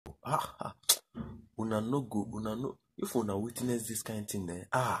una no go, una no, if una witness this kind of thing,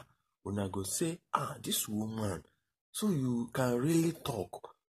 una go say, this woman, so you can really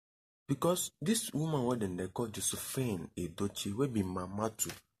talk. Because this woman, what they call Josephine Edochie, will be mama to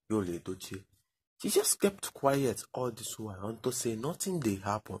YUL Edochie. She just kept quiet all this while until say nothing they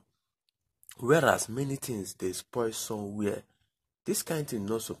happen. Whereas many things they spoil somewhere. This kind of thing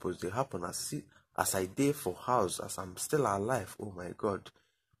not supposed to happen as I dare for house, as I'm still alive. Oh my God.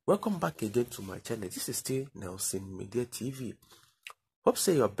 Welcome back again to my channel. This is still Nelson Media TV. Hope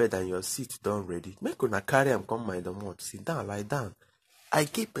say your bed and your seat done ready. Make una carry and come my domot. Sit down, lie down. I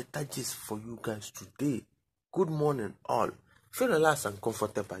get better gist for you guys today. Good morning all. Feel relaxed and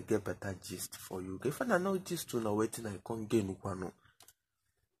comfortable. I get better gist for you. If I know gist to now waiting I can't get no.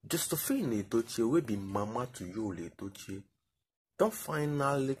 Josephine Edochie will be mama to YUL Edochie. Don't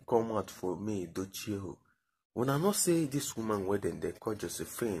finally come out for MAY EDOCHIE. When I not say this woman where they call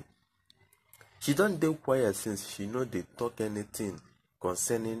Josephine, she don't do quiet since she know they talk anything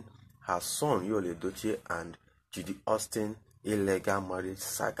concerning her son YUL Edochie and Judy Austin illegal marriage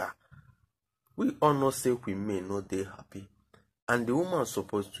saga. We all know say we may not they happy, and the woman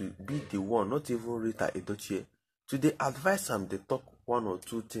supposed to be the one, not even Rita Edochie, to they advise them they talk one or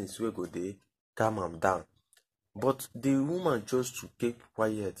two things we go they calm them down. But the woman chose to keep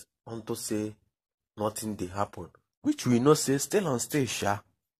quiet unto say nothing they happen, which we know say still on stage, sha.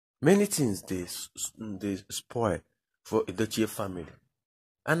 Many things they spoil for Edochie family,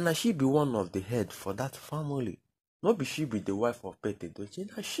 and now she be one of the head for that family. Not be she be the wife of Pete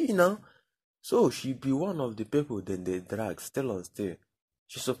Edochie, now she now. So she be one of the people then they drag still on stage.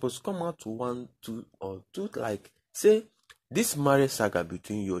 She supposed to come out to 1, 2, or 2 like say this marriage saga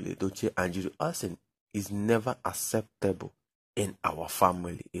between YUL Edochie and Judy Austin is never acceptable in our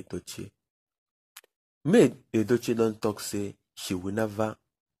family, Edochie. MAY Edochie don't talk say she will never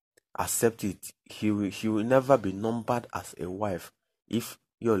accept it. She will never be numbered as a wife if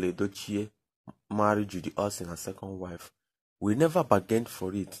YUL Edochie marry Judy Austin a second wife. We never bargained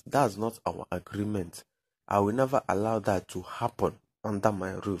for it. That's not our agreement. I will never allow that to happen under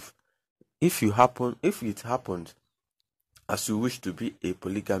my roof. If it happened as you wish to be a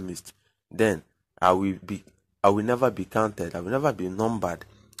polygamist, then I will never be counted. I will never be numbered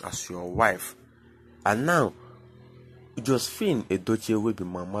as your wife. And now, Josephine Edochie will be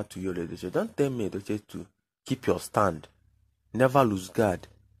mama to YUL Edochie. Don't tell me, Edochie, to keep your stand. Never lose guard.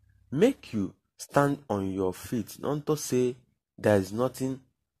 Make you stand on your feet. Not to say there is nothing.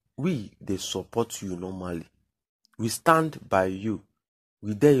 They support you normally. We stand by you.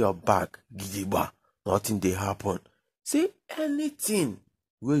 We there your back. Gidiba. Nothing they happen. Say anything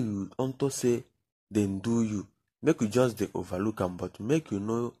where you want to say then do you. Make you just they overlook them, but make you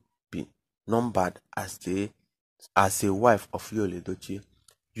know be numbered as a wife of YUL Edochie.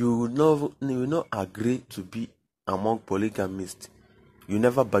 You will not agree to be among polygamists. You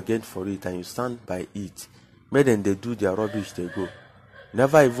never bargained for it and you stand by it. Make them they do their rubbish, they go.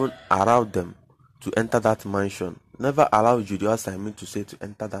 Never even allow them to enter that mansion. Never allow Judy Austin to say to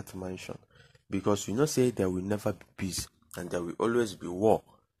enter that mansion. Because you know say there will never be peace and there will always be war.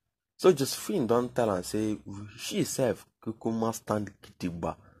 So Josephine don't tell and say she herself kukuma stand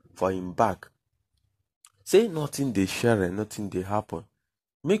gidigba for him back. Say nothing they share and nothing they happen.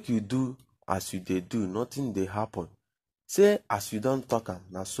 Make you do as you they do, nothing they happen. Say as you don't talk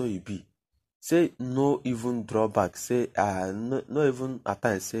na so it be. Say no even drawback. Say no even at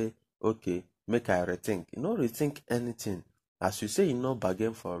times say okay, make I rethink. You no rethink anything. As you say you no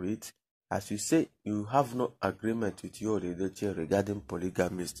bargain for it. As you say you have no agreement with YUL Edochie regarding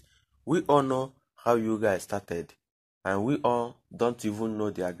polygamists. We all know how you guys started, and we all don't even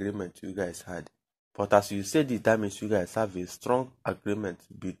know the agreement you guys had. But as you said it, that means you guys have a strong agreement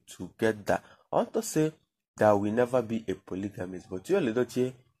together. I want to say that will never be a polygamist, but YUL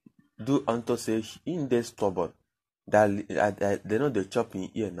Edochie do unto say in they stubborn. That they know they chop in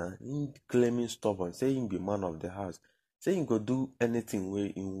ear now. In claiming stubborn, say him be man of the house. Say him go do anything where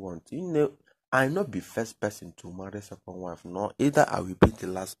he want. You know, I not be first person to marry second wife, nor either I will be the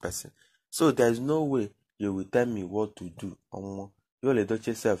last person. So there is no way you will tell me what to do. YUL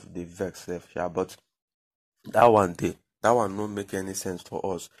Edochie self the vex self, yeah, but that one not make any sense for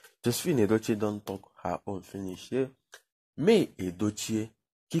us. Josephine Edochie don't talk her own finish. Yeah? MAY Edochie,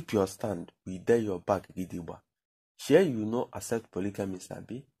 keep your stand. We dare your back, gidigba. Share you no accept polygamy,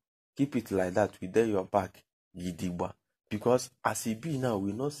 sabi? Keep it like that. We dare your back, gidigba. Because as it be now,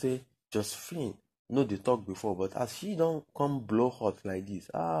 we not say Josephine no they talk before, but as she don't come blow hot like this,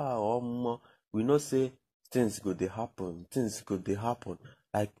 we not say things go they happen.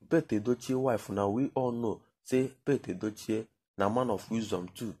 Like Pete Edochie wife now, we all know say Pete Edochie na man of wisdom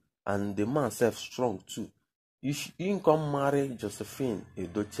too. and the man self strong too. You come marry Josephine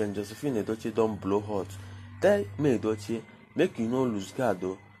Edochie, and Josephine Edochie don't blow hot. Tell May Edochie, make you no lose guard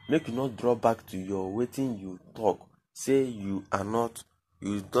though, make you not draw back to your waiting you talk. Say you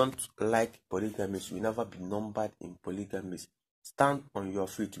don't like polygamist, you never be numbered in polygamist. Stand on your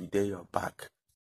feet with your back.